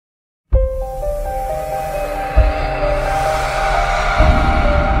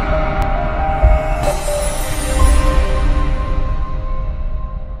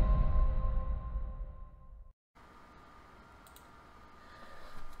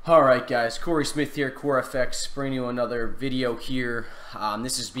Alright guys, Corey Smith here, CoreFX, bringing you another video here.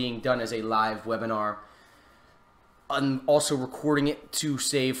 This is being done as a live webinar. I'm also recording it to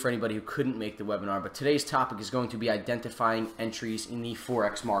save for anybody who couldn't make the webinar, but today's topic is going to be identifying entries in the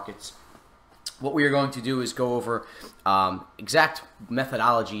Forex markets. What we are going to do is go over exact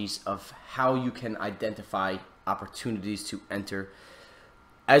methodologies of how you can identify opportunities to enter.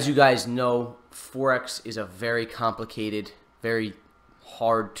 As you guys know, Forex is a very complicated, very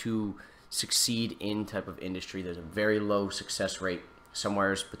hard to succeed in type of industry. There's a very low success rate.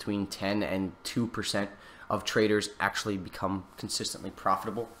 Somewhere between 10 and 2% of traders actually become consistently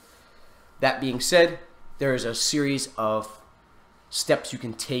profitable. That being said, there is a series of steps you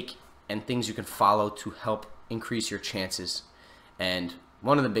can take and things you can follow to help increase your chances. And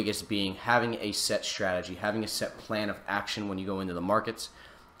one of the biggest being having a set strategy, having a set plan of action when you go into the markets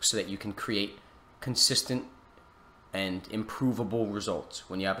so that you can create consistent and improvable results.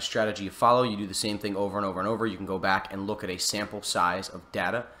 When you have a strategy you follow, you do the same thing over and over and over. You can go back and look at a sample size of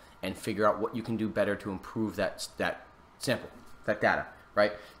data and figure out what you can do better to improve that sample, that data,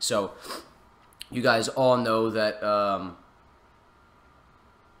 right? So you guys all know that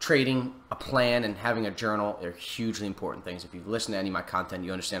trading, a plan, and having a journal are hugely important things. If you've listened to any of my content,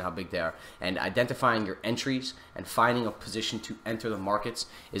 you understand how big they are. And identifying your entries and finding a position to enter the markets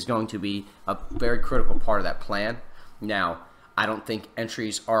is going to be a very critical part of that plan. Now, I don't think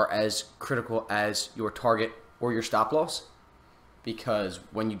entries are as critical as your target or your stop loss, because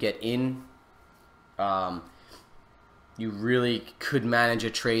when you get in, you really could manage a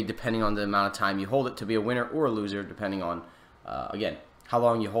trade depending on the amount of time you hold it to be a winner or a loser, depending on, again, how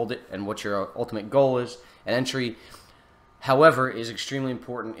long you hold it and what your ultimate goal is. An entry, however, is extremely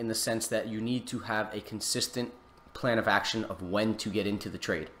important in the sense that you need to have a consistent plan of action of when to get into the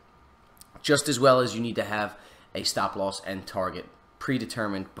trade, just as well as you need to have a stop loss and target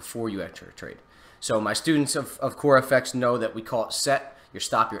predetermined before you enter a trade. So my students of CoreFX know that we call it set, your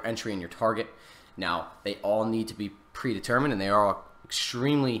stop, your entry, and your target. Now, they all need to be predetermined, and they are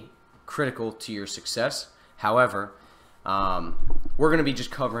extremely critical to your success. However, we're going to be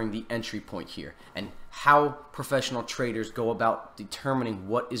just covering the entry point here and how professional traders go about determining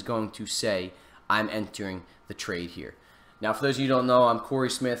what is going to say I'm entering the trade here. Now, for those of you who don't know, I'm Corey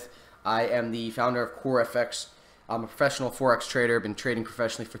Smith. I am the founder of CoreFX. I'm a professional Forex trader. I've been trading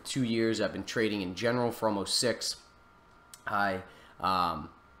professionally for 2 years. I've been trading in general for almost 6. I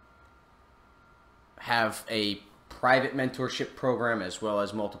have a private mentorship program as well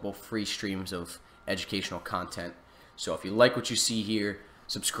as multiple free streams of educational content. So if you like what you see here,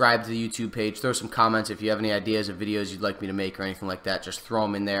 subscribe to the YouTube page. Throw some comments. If you have any ideas of videos you'd like me to make or anything like that, just throw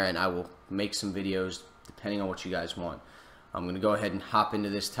them in there and I will make some videos depending on what you guys want. I'm going to go ahead and hop into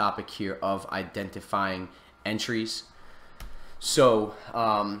this topic here of identifying entries. So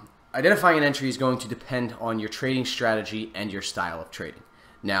identifying an entry is going to depend on your trading strategy and your style of trading.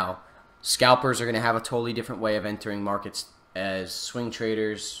 Now, scalpers are going to have a totally different way of entering markets as swing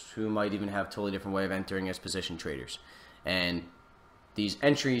traders, who might even have a totally different way of entering as position traders. And these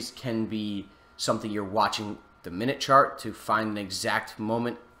entries can be something you're watching the minute chart to find an exact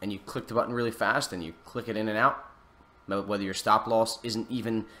moment and you click the button really fast and you click it in and out. Whether your stop loss isn't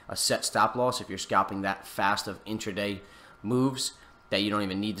even a set stop loss, if you're scalping that fast of intraday moves that you don't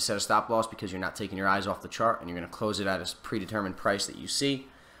even need to set a stop loss because you're not taking your eyes off the chart and you're going to close it at a predetermined price that you see,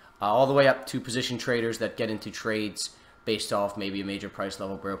 all the way up to position traders that get into trades based off maybe a major price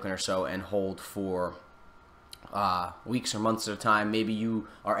level broken or so and hold for weeks or months at a time. Maybe you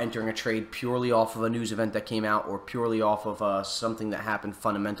are entering a trade purely off of a news event that came out or purely off of something that happened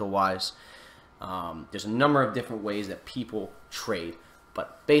fundamental wise. There's a number of different ways that people trade,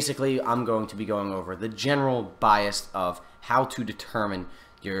 but basically I'm going to be going over the general bias of how to determine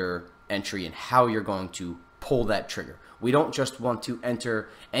your entry and how you're going to pull that trigger. We don't just want to enter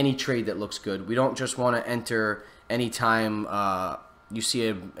any trade that looks good. We don't just want to enter anytime you see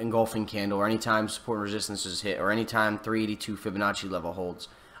an engulfing candle or anytime support and resistance is hit or anytime 382 Fibonacci level holds.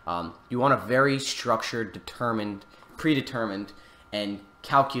 You want a very structured, determined, predetermined, and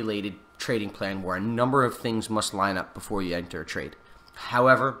calculated trading plan where a number of things must line up before you enter a trade.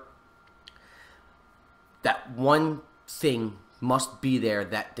 However, that one thing must be there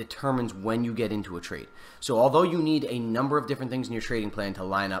that determines when you get into a trade. So although you need a number of different things in your trading plan to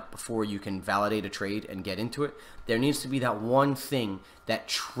line up before you can validate a trade and get into it, there needs to be that one thing that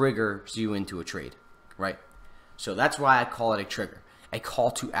triggers you into a trade, right? So that's why I call it a trigger, a call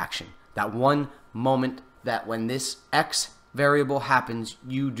to action. That one moment that when this X variable happens,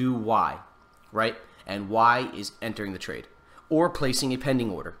 you do Y, right? And Y is entering the trade or placing a pending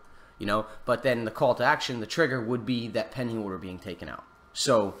order. But then the call to action, the trigger would be that pending order being taken out.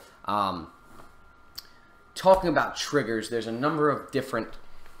 So talking about triggers, there's a number of different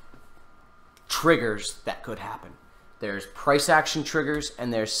triggers that could happen. There's price action triggers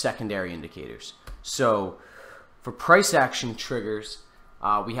and there's secondary indicators. So for price action triggers,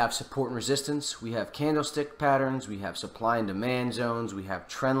 we have support and resistance, we have candlestick patterns, we have supply and demand zones, we have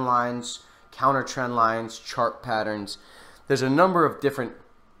trend lines, counter trend lines, chart patterns. There's a number of different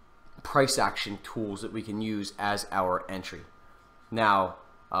price action tools that we can use as our entry. Now,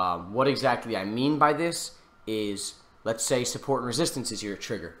 what exactly I mean by this is, let's say support and resistance is your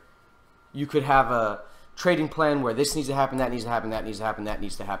trigger. You could have a trading plan where this needs to happen, that needs to happen, that needs to happen, that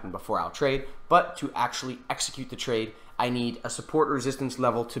needs to happen before I'll trade. But to actually execute the trade, I need a support or resistance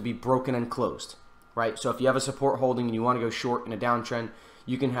level to be broken and closed, right? So if you have a support holding and you want to go short in a downtrend,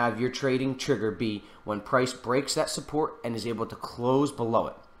 you can have your trading trigger be when price breaks that support and is able to close below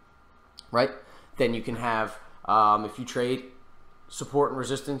it, right? Then you can have, if you trade support and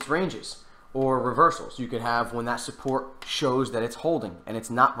resistance ranges or reversals, you could have when that support shows that it's holding and it's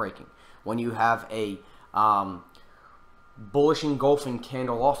not breaking. When you have a bullish engulfing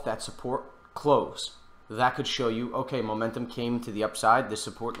candle off that support close, that could show you, okay, momentum came to the upside, this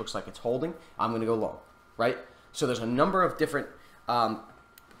support looks like it's holding, I'm going to go long, right? So there's a number of different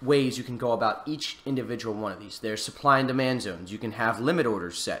ways you can go about each individual one of these. There's supply and demand zones. You can have limit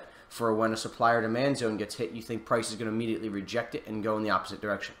orders set for when a supply or demand zone gets hit, you think price is going to immediately reject it and go in the opposite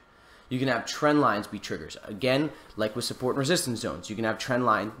direction. You can have trend lines be triggers. Again, like with support and resistance zones, you can have trend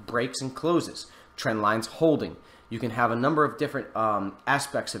line breaks and closes, trend lines holding. You can have a number of different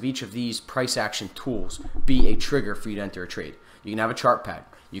aspects of each of these price action tools be a trigger for you to enter a trade. You can have a chart pattern.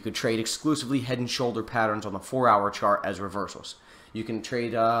 You could trade exclusively head and shoulder patterns on the 4-hour chart as reversals. You can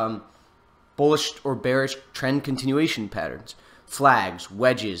trade bullish or bearish trend continuation patterns, flags,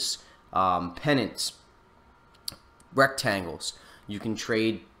 wedges, pennants, rectangles. You can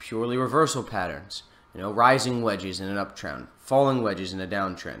trade purely reversal patterns, rising wedges in an uptrend, falling wedges in a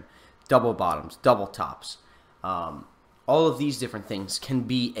downtrend, double bottoms, double tops. All of these different things can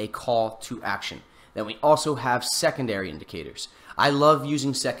be a call to action. Then we also have secondary indicators. I love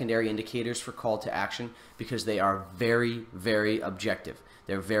using secondary indicators for call to action because they are very, very objective.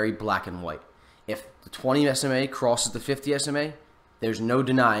 They're very black and white. If the 20 SMA crosses the 50 SMA, there's no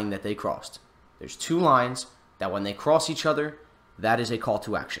denying that they crossed. There's two lines that when they cross each other, that is a call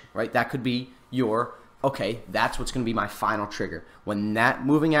to action, right? That could be your, okay, that's what's going to be my final trigger. When that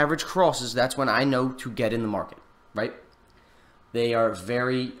moving average crosses, that's when I know to get in the market, right? They are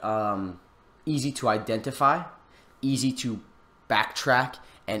very easy to identify, easy to backtrack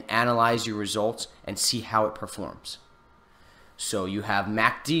and analyze your results and see how it performs. So you have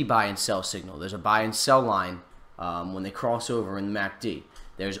MACD buy and sell signal. There's a buy and sell line when they cross over in the MACD.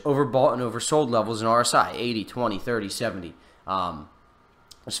 There's overbought and oversold levels in RSI, 80, 20, 30, 70.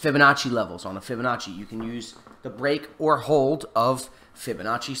 There's Fibonacci levels. On a Fibonacci, you can use the break or hold of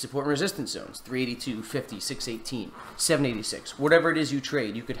Fibonacci support and resistance zones, 382, 50, 618, 786. Whatever it is you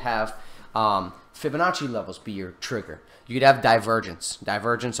trade, you could have Fibonacci levels be your trigger. You could have divergence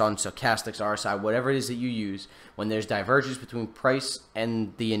on stochastics, RSI, whatever it is that you use. When there's divergence between price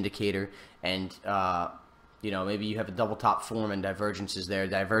and the indicator, and maybe you have a double top form and divergence is there.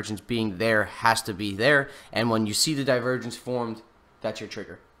 Divergence being there has to be there, and when you see the divergence formed, that's your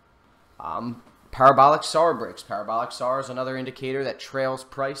trigger. Parabolic SAR breaks. Parabolic SAR is another indicator that trails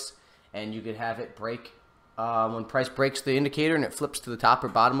price, and you could have it break when price breaks the indicator and it flips to the top or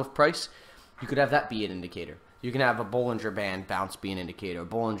bottom of price. You could have that be an indicator. You can have a Bollinger Band bounce be an indicator, a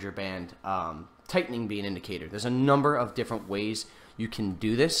Bollinger Band tightening be an indicator. There's a number of different ways you can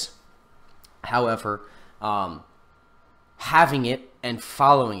do this. However, having it and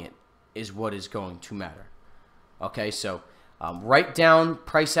following it is what is going to matter. Okay, so write down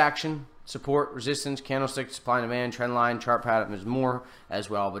price action, support, resistance, candlestick, supply and demand, trend line, chart pattern. There's more as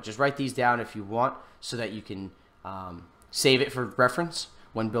well, but just write these down if you want so that you can save it for reference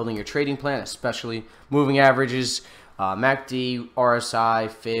when building your trading plan, especially moving averages, MACD, RSI,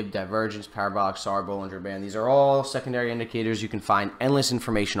 Fib, divergence, parabolic SAR, Bollinger Band. These are all secondary indicators you can find endless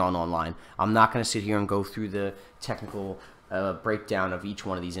information on online. I'm not going to sit here and go through the technical breakdown of each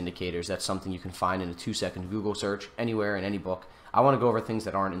one of these indicators. That's something you can find in a 2-second Google search anywhere in any book. I want to go over things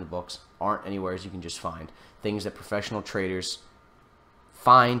that aren't in the books, aren't anywhere as you can just find. Things that professional traders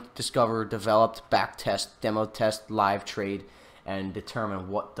find, discover, developed, back test, demo test, live trade, and determine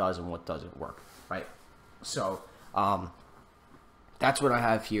what does and what doesn't work, right? So that's what I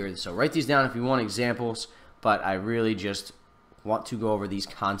have here. So write these down if you want examples, but I really just want to go over these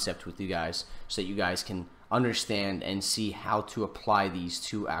concepts with you guys so that you guys can understand and see how to apply these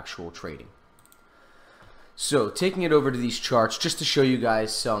to actual trading. So taking it over to these charts just to show you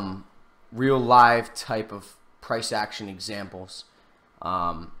guys some real live type of price action examples.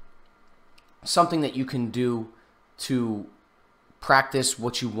 Something that you can do to practice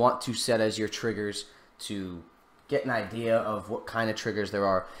what you want to set as your triggers, to get an idea of what kind of triggers there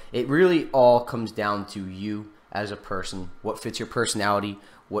are. It really all comes down to you as a person, what fits your personality,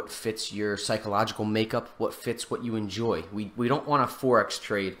 what fits your psychological makeup, what fits what you enjoy. We don't want a Forex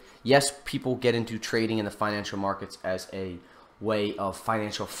trade. Yes, people get into trading in the financial markets as a way of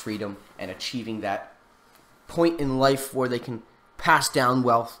financial freedom and achieving that point in life where they can pass down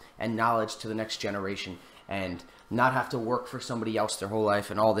wealth and knowledge to the next generation and not have to work for somebody else their whole life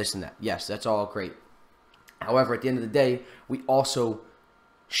and all this and that. Yes, that's all great. However, at the end of the day, we also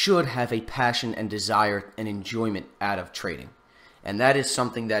should have a passion and desire and enjoyment out of trading. And that is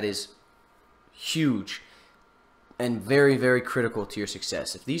something that is huge and very, very critical to your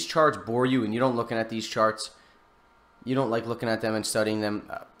success. If these charts bore you and you don't looking at these charts, you don't like looking at them and studying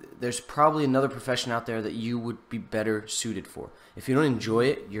them, there's probably another profession out there that you would be better suited for. If you don't enjoy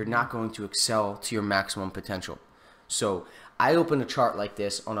it, you're not going to excel to your maximum potential. So I open a chart like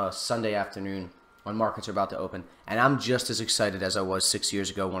this on a Sunday afternoon when markets are about to open, and I'm just as excited as I was 6 years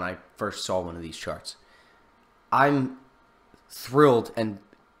ago when I first saw one of these charts. I'm thrilled and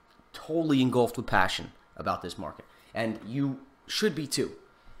totally engulfed with passion about this market, and you should be too.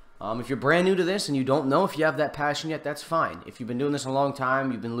 If you're brand new to this and you don't know if you have that passion yet, that's fine. If you've been doing this a long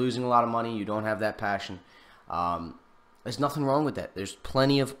time, you've been losing a lot of money, you don't have that passion, there's nothing wrong with that. There's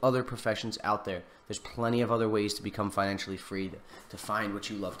plenty of other professions out there. There's plenty of other ways to become financially free, to find what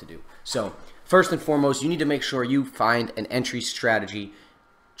you love to do. So first and foremost, you need to make sure you find an entry strategy,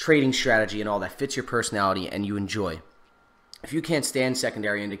 trading strategy, and all that fits your personality and you enjoy. If you can't stand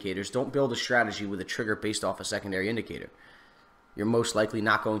secondary indicators, don't build a strategy with a trigger based off a secondary indicator. You're most likely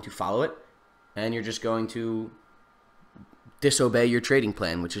not going to follow it, and you're just going to disobey your trading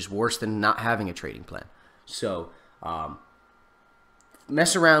plan, which is worse than not having a trading plan. So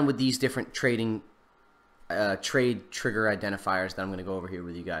mess around with these different trade trigger identifiers that I'm going to go over here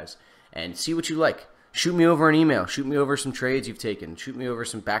with you guys and see what you like. Shoot me over an email. Shoot me over some trades you've taken. Shoot me over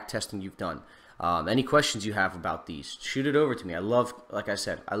some back testing you've done. Any questions you have about these, shoot it over to me. I love, like I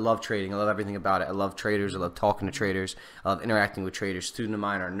said, I love trading. I love everything about it. I love traders. I love talking to traders. I love interacting with traders, student of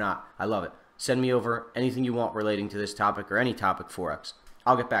mine or not. I love it. Send me over anything you want relating to this topic or any topic Forex.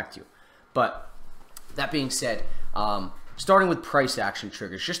 I'll get back to you. But that being said, starting with price action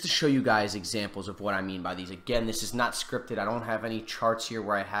triggers, just to show you guys examples of what I mean by these. Again, this is not scripted. I don't have any charts here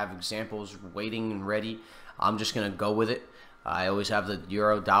where I have examples waiting and ready. I'm just going to go with it. I always have the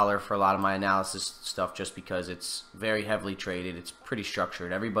euro dollar for a lot of my analysis stuff just because it's very heavily traded. It's pretty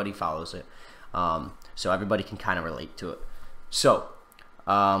structured. Everybody follows it. So everybody can kind of relate to it. So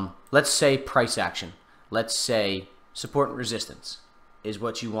let's say price action. Let's say support and resistance is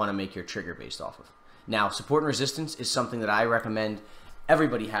what you want to make your trigger based off of. Now, support and resistance is something that I recommend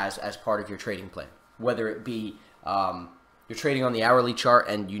everybody has as part of your trading plan. Whether it be you're trading on the hourly chart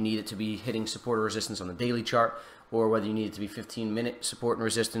and you need it to be hitting support or resistance on the daily chart, or whether you need it to be 15-minute support and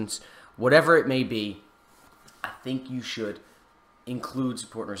resistance, whatever it may be, I think you should include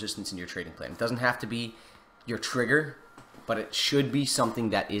support and resistance in your trading plan. It doesn't have to be your trigger, but it should be something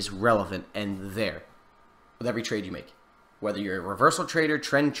that is relevant and there with every trade you make. Whether you're a reversal trader,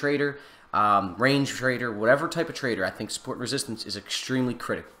 trend trader, range trader, whatever type of trader, I think support and resistance is extremely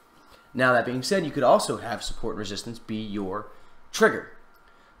critical. Now, that being said, you could also have support and resistance be your trigger.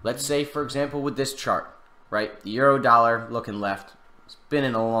 Let's say, for example, with this chart, right? The euro dollar looking left, it's been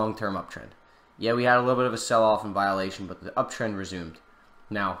in a long-term uptrend. Yeah, we had a little bit of a sell-off and violation, but the uptrend resumed.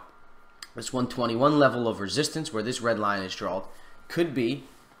 Now, this 121 level of resistance where this red line is drawn could be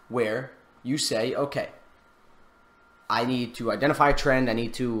where you say, okay, I need to identify a trend. I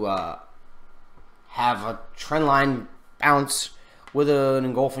need to have a trend line bounce with an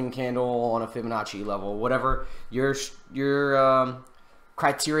engulfing candle on a Fibonacci level, whatever your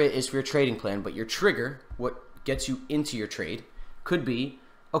criteria is for your trading plan. But your trigger, what gets you into your trade, could be,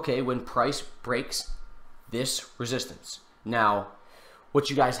 okay, when price breaks this resistance. Now, what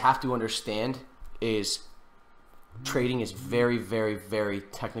you guys have to understand is trading is very, very, very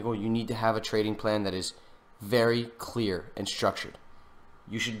technical. You need to have a trading plan that is very clear and structured.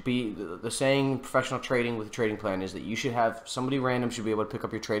 You should be, the saying in professional trading with a trading plan is that you should have, somebody random should be able to pick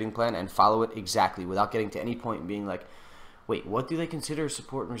up your trading plan and follow it exactly without getting to any point and being like, wait, what do they consider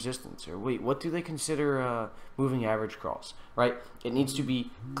support and resistance? Or wait, what do they consider moving average crawls, right? It needs to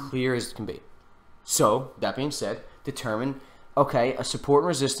be clear as it can be. So, that being said, determine, okay, a support and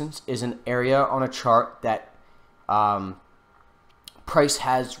resistance is an area on a chart that price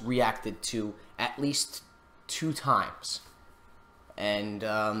has reacted to at least 2 times. And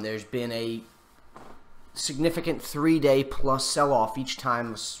there's been a significant 3-day plus sell-off each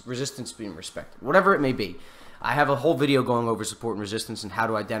time resistance being respected. Whatever it may be. I have a whole video going over support and resistance and how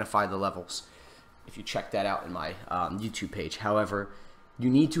to identify the levels, if you check that out in my YouTube page. However, you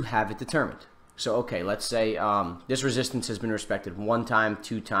need to have it determined. So, okay, let's say this resistance has been respected 1 time,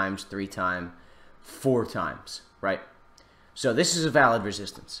 2 times, 3 times, 4 times, right? So this is a valid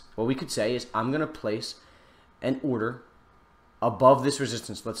resistance. What we could say is I'm going to place an order above this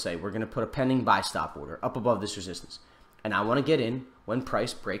resistance. Let's say we're going to put a pending buy stop order up above this resistance. And I want to get in when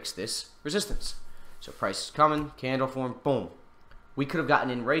price breaks this resistance. So price is coming, candle form, boom. We could have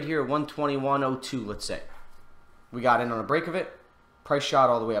gotten in right here at 121.02, let's say. We got in on a break of it, price shot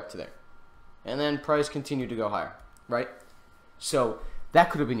all the way up to there. And then price continued to go higher, right? So that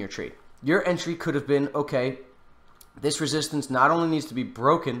could have been your trade. Your entry could have been, okay, this resistance not only needs to be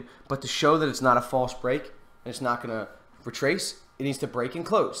broken, but to show that it's not a false break and it's not going to retrace, it needs to break and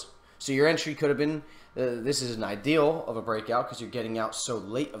close. So your entry could have been, this is an ideal of a breakout because you're getting out so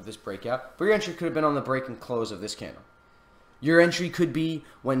late of this breakout, but your entry could have been on the break and close of this candle. Your entry could be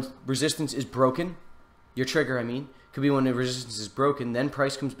when resistance is broken, your trigger, I mean, could be when the resistance is broken, then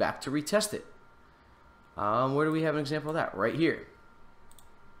price comes back to retest it. Where do we have an example of that? Right here.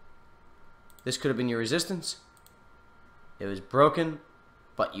 This could have been your resistance. It was broken,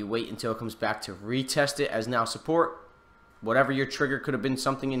 but you wait until it comes back to retest it as now support. Whatever your trigger could have been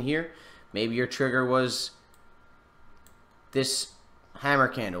something in here. Maybe your trigger was this hammer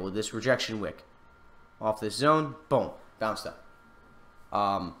candle with this rejection wick. Off this zone, boom, bounced up.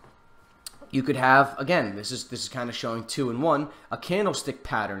 You could have, again, this is kind of showing 2 in 1. A candlestick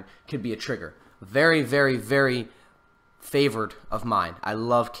pattern could be a trigger. Very, very, very favored of mine. I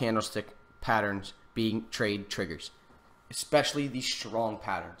love candlestick patterns being trade triggers, especially these strong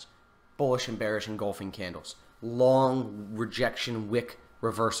patterns, bullish and bearish engulfing candles, long rejection wick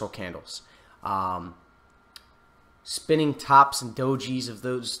reversal candles, spinning tops and dojis of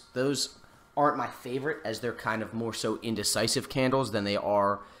those aren't my favorite, as they're kind of more so indecisive candles than they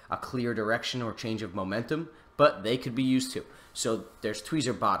are a clear direction or change of momentum, but they could be used too. So there's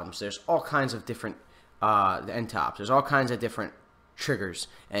tweezer bottoms, there's all kinds of different end tops, there's all kinds of different triggers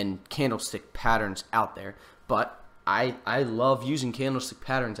and candlestick patterns out there, but I love using candlestick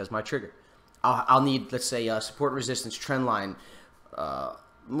patterns as my trigger. I'll need, let's say, support resistance trend line,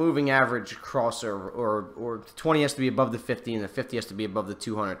 moving average across, or 20 has to be above the 50 and the 50 has to be above the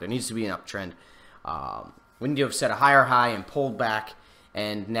 200. There needs to be an uptrend. We need to have set a higher high and pulled back,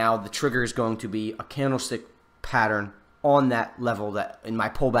 and now the trigger is going to be a candlestick pattern on that level that in my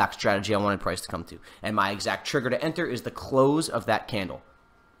pullback strategy I wanted price to come to. And my exact trigger to enter is the close of that candle,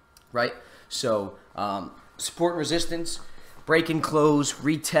 right? So support and resistance, break and close,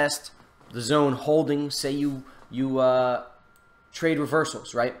 retest, the zone holding. Say you trade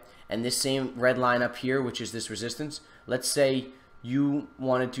reversals, right? And this same red line up here, which is this resistance, let's say you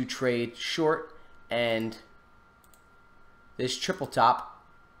wanted to trade short and this triple top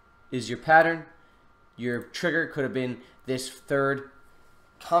is your pattern. Your trigger could have been this third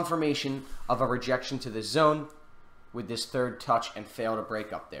confirmation of a rejection to this zone with this third touch and fail to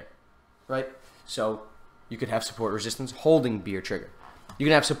break up there, right? So you could have support resistance holding be your trigger. You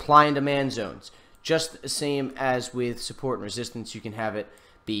can have supply and demand zones. Just the same as with support and resistance, you can have it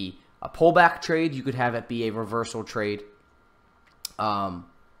be a pullback trade. You could have it be a reversal trade.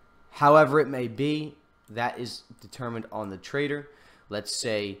 However it may be, that is determined on the trader. Let's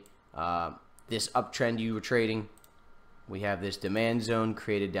say this uptrend you were trading, we have this demand zone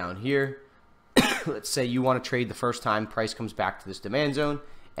created down here. Let's say you want to trade the first time price comes back to this demand zone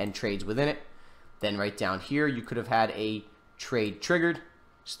and trades within it. Then right down here, you could have had a trade triggered,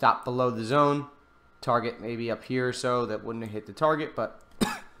 stop below the zone, target maybe up here or so. That wouldn't have hit the target, but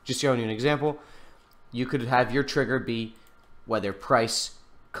just showing you an example. You could have your trigger be whether price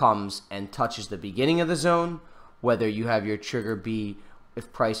comes and touches the beginning of the zone, whether you have your trigger be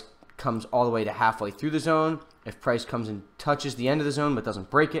if price comes all the way to halfway through the zone, if price comes and touches the end of the zone but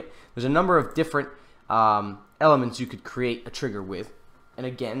doesn't break it. There's a number of different elements you could create a trigger with. And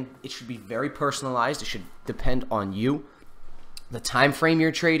again, it should be very personalized. It should depend on you, the time frame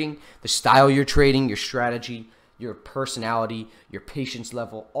you're trading, the style you're trading, your strategy, your personality, your patience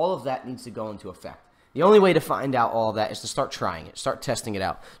level. All of that needs to go into effect. The only way to find out all of that is to start trying it, start testing it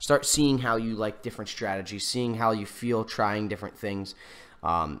out, start seeing how you like different strategies, seeing how you feel trying different things.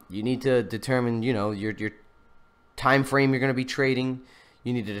 You need to determine, you know, your time frame you're going to be trading.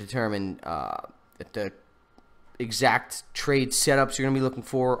 You need to determine the exact trade setups you're going to be looking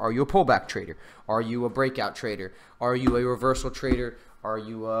for. Are you a pullback trader? Are you a breakout trader? Are you a reversal trader? Are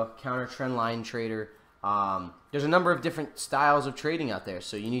you a counter trend line trader? There's a number of different styles of trading out there,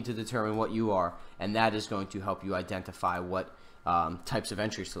 so you need to determine what you are, and that is going to help you identify what types of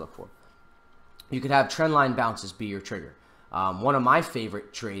entries to look for. You could have trend line bounces be your trigger. One of my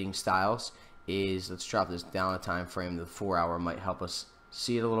favorite trading styles is, let's drop this down a time frame. The 4-hour might help us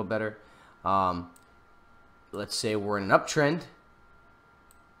see it a little better. Let's say we're in an uptrend.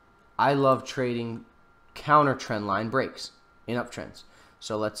 I love trading counter trend line breaks in uptrends.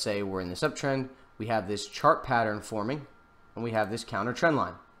 So let's say we're in this uptrend, we have this chart pattern forming, and we have this counter trend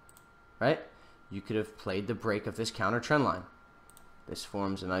line, right? You could have played the break of this counter trend line. This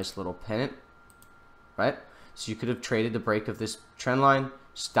forms a nice little pennant, right? So you could have traded the break of this trend line,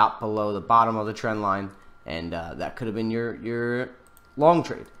 stopped below the bottom of the trend line, and that could have been your long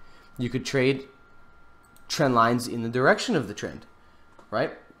trade. You could trade trend lines in the direction of the trend,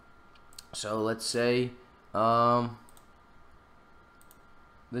 right? So let's say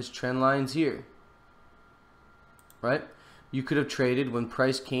this trend line's here, right? You could have traded when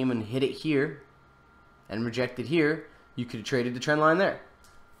price came and hit it here and rejected here. You could have traded the trend line there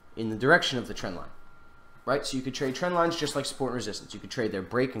in the direction of the trend line, right? So you could trade trend lines just like support and resistance. You could trade their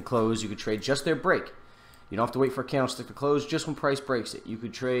break and close. You could trade just their break. You don't have to wait for a candlestick to close, just when price breaks it. You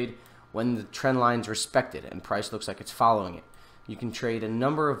could trade when the trend line's respected and price looks like it's following it. You can trade a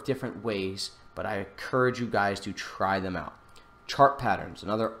number of different ways, but I encourage you guys to try them out. Chart patterns,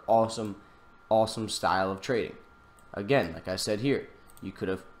 another awesome style of trading. Again, like I said here, you could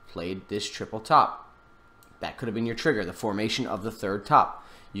have played this triple top. That could have been your trigger, the formation of the third top.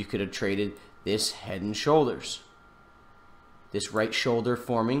 You could have traded this head and shoulders. This right shoulder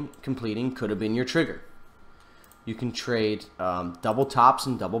forming, completing, could have been your trigger. You can trade double tops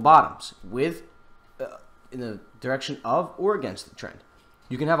and double bottoms with in the direction of or against the trend.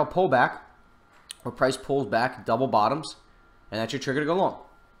 You can have a pullback where price pulls back double bottoms, and that's your trigger to go long.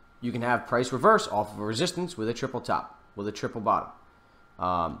 You can have price reverse off of a resistance with a triple top, with a triple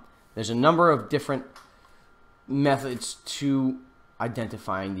bottom. There's a number of different methods to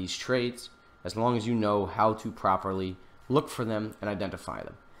identifying these trades, as long as you know how to properly look for them and identify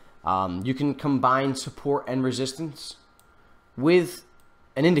them. You can combine support and resistance with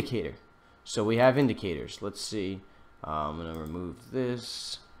an indicator. So we have indicators. Let's see. I'm going to remove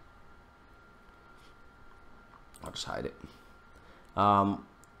this. I'll just hide it.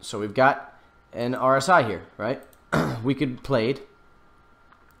 So we've got an RSI here, right? We could played.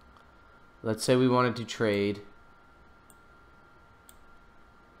 Let's say we wanted to trade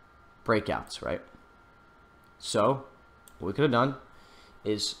breakouts, right? So what we could have done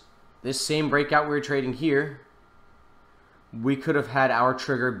is this same breakout we were trading here, we could have had our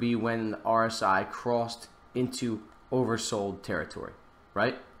trigger be when the RSI crossed into oversold territory,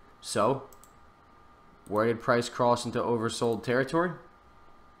 right? So where did price cross into oversold territory?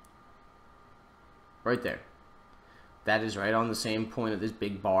 Right there. That is right on the same point of this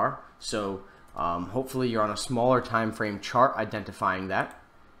big bar. So hopefully you're on a smaller time frame chart identifying that,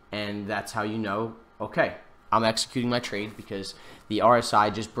 and that's how you know, okay, I'm executing my trade because the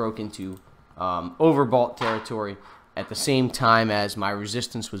RSI just broke into overbought territory at the same time as my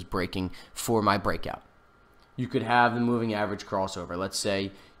resistance was breaking for my breakout. You could have the moving average crossover. Let's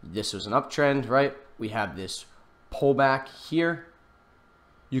say this was an uptrend, right? We have this pullback here.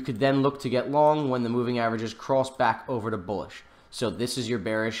 You could then look to get long when the moving averages cross back over to bullish. So this is your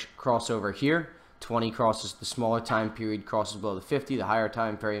bearish crossover here. 20 crosses the smaller time period, crosses below the 50, the higher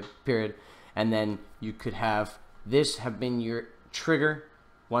time period. And then you could have this have been your trigger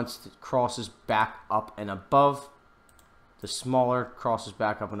once it crosses back up and above. The smaller crosses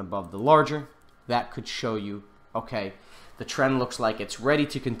back up and above the larger. That could show you, okay, the trend looks like it's ready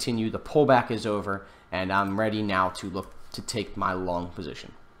to continue. The pullback is over, and I'm ready now to look to take my long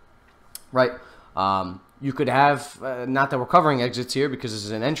position. Right? You could have, not that we're covering exits here because this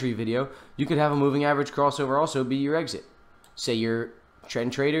is an entry video, you could have a moving average crossover also be your exit. Say you're a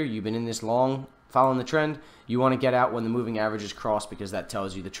trend trader, you've been in this long following the trend, you want to get out when the moving average is crossed because that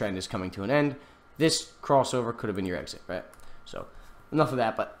tells you the trend is coming to an end. This crossover could have been your exit, right? So enough of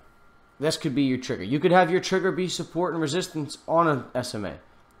that, but this could be your trigger. You could have your trigger be support and resistance on a SMA.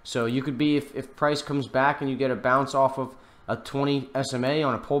 So you could be, if price comes back and you get a bounce off of a 20 SMA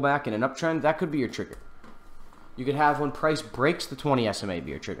on a pullback in an uptrend, that could be your trigger. You could have when price breaks the 20 SMA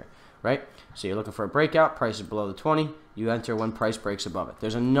be your trigger, right? So you're looking for a breakout, price is below the 20, you enter when price breaks above it.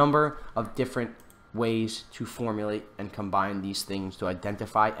 There's a number of different ways to formulate and combine these things to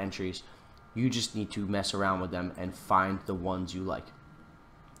identify entries. You just need to mess around with them and find the ones you like.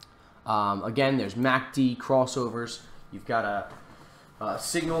 Again, there's MACD crossovers. You've got a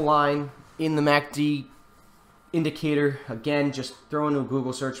signal line in the MACD indicator. Again, just throw in a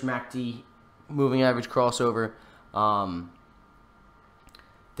Google search MACD moving average crossover.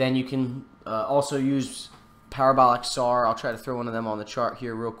 Then you can also use parabolic SAR. I'll try to throw one of them on the chart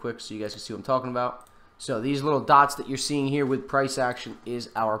here real quick so you guys can see what I'm talking about. So these little dots that you're seeing here with price action is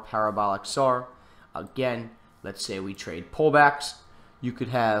our parabolic SAR. Again, let's say we trade pullbacks. You could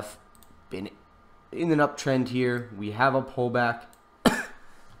have been in an uptrend here. We have a pullback.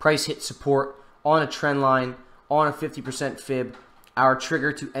 Price hit support on a trend line on a 50% fib. Our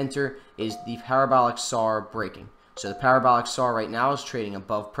trigger to enter is the parabolic SAR breaking. So the parabolic SAR right now is trading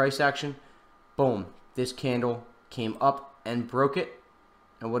above price action. Boom. This candle came up and broke it.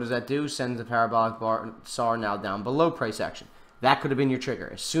 And what does that do? Sends the parabolic SAR now down below price action. That could have been your trigger.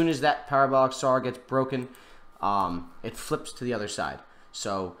 As soon as that parabolic SAR gets broken, it flips to the other side.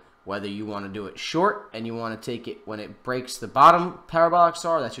 So whether you want to do it short and you want to take it when it breaks the bottom parabolic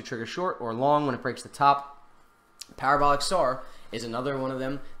SAR, that's your trigger short, or long when it breaks the top. Parabolic SAR is another one of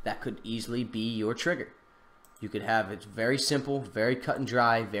them that could easily be your trigger. You could have, it's very simple, very cut and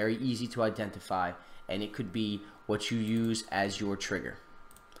dry, very easy to identify, and it could be what you use as your trigger.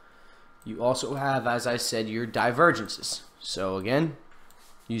 You also have, as I said, your divergences. So again,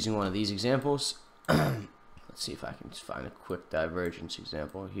 using one of these examples, let's see if I can just find a quick divergence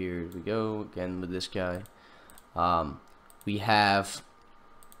example. Here we go, again with this guy. We have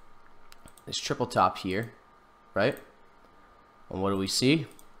this triple top here, right? And what do we see?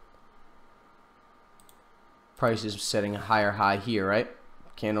 Price is setting a higher high here, right?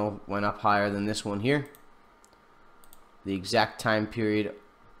 Candle went up higher than this one here. The exact time period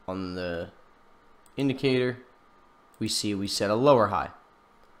on the indicator, we see we set a lower high.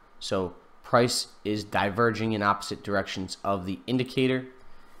 So price is diverging in opposite directions of the indicator.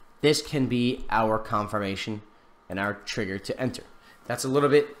 This can be our confirmation and our trigger to enter. That's a little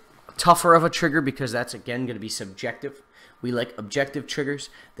bit tougher of a trigger because that's again going to be subjective. We like objective triggers.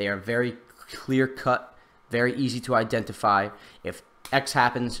 They are very clear cut, very easy to identify. If X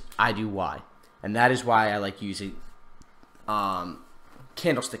happens, I do Y. And that is why I like using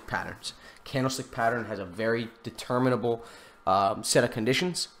candlestick patterns. Candlestick pattern has a very determinable set of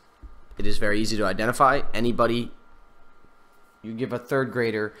conditions. It is very easy to identify. Anybody, you give a third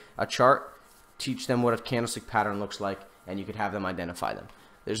grader a chart, teach them what a candlestick pattern looks like, and you could have them identify them.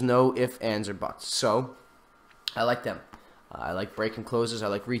 There's no ifs, ands, or buts. So I like them. I like break and closes. I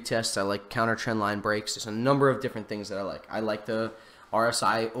like retests. I like counter trend line breaks. There's a number of different things that I like. I like the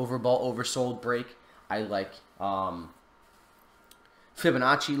RSI overbought, oversold break. I like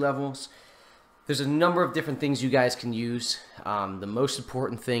Fibonacci levels. There's a number of different things you guys can use. The most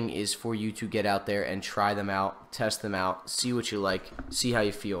important thing is for you to get out there and try them out, test them out, see what you like, see how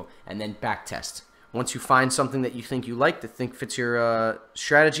you feel, and then back test. Once you find something that you think you like, that think fits your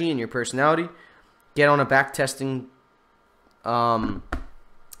strategy and your personality, get on a back testing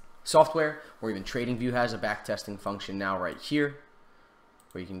software, or even TradingView has a back testing function now right here,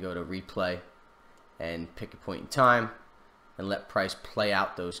 where you can go to replay and pick a point in time and let price play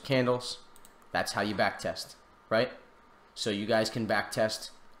out those candles. That's how you back test, right? So you guys can back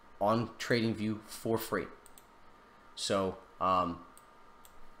test on TradingView for free. So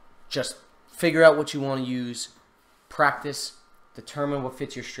just figure out what you want to use, practice, determine what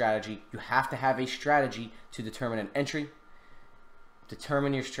fits your strategy. You have to have a strategy to determine an entry.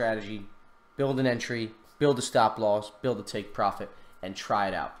 Determine your strategy, build an entry, build a stop loss, build a take profit, and try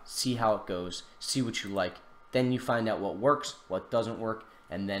it out. See how it goes, see what you like. Then you find out what works, what doesn't work,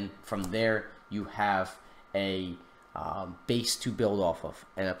 and then from there you have a base to build off of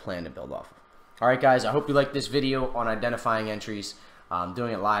and a plan to build off of. Alright guys, I hope you liked this video on identifying entries. I'm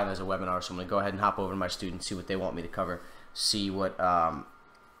doing it live as a webinar, so I'm going to go ahead and hop over to my students, see what they want me to cover, see what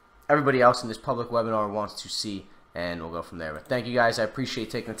everybody else in this public webinar wants to see, and we'll go from there. But thank you guys. I appreciate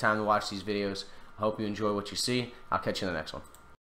taking the time to watch these videos. I hope you enjoy what you see. I'll catch you in the next one.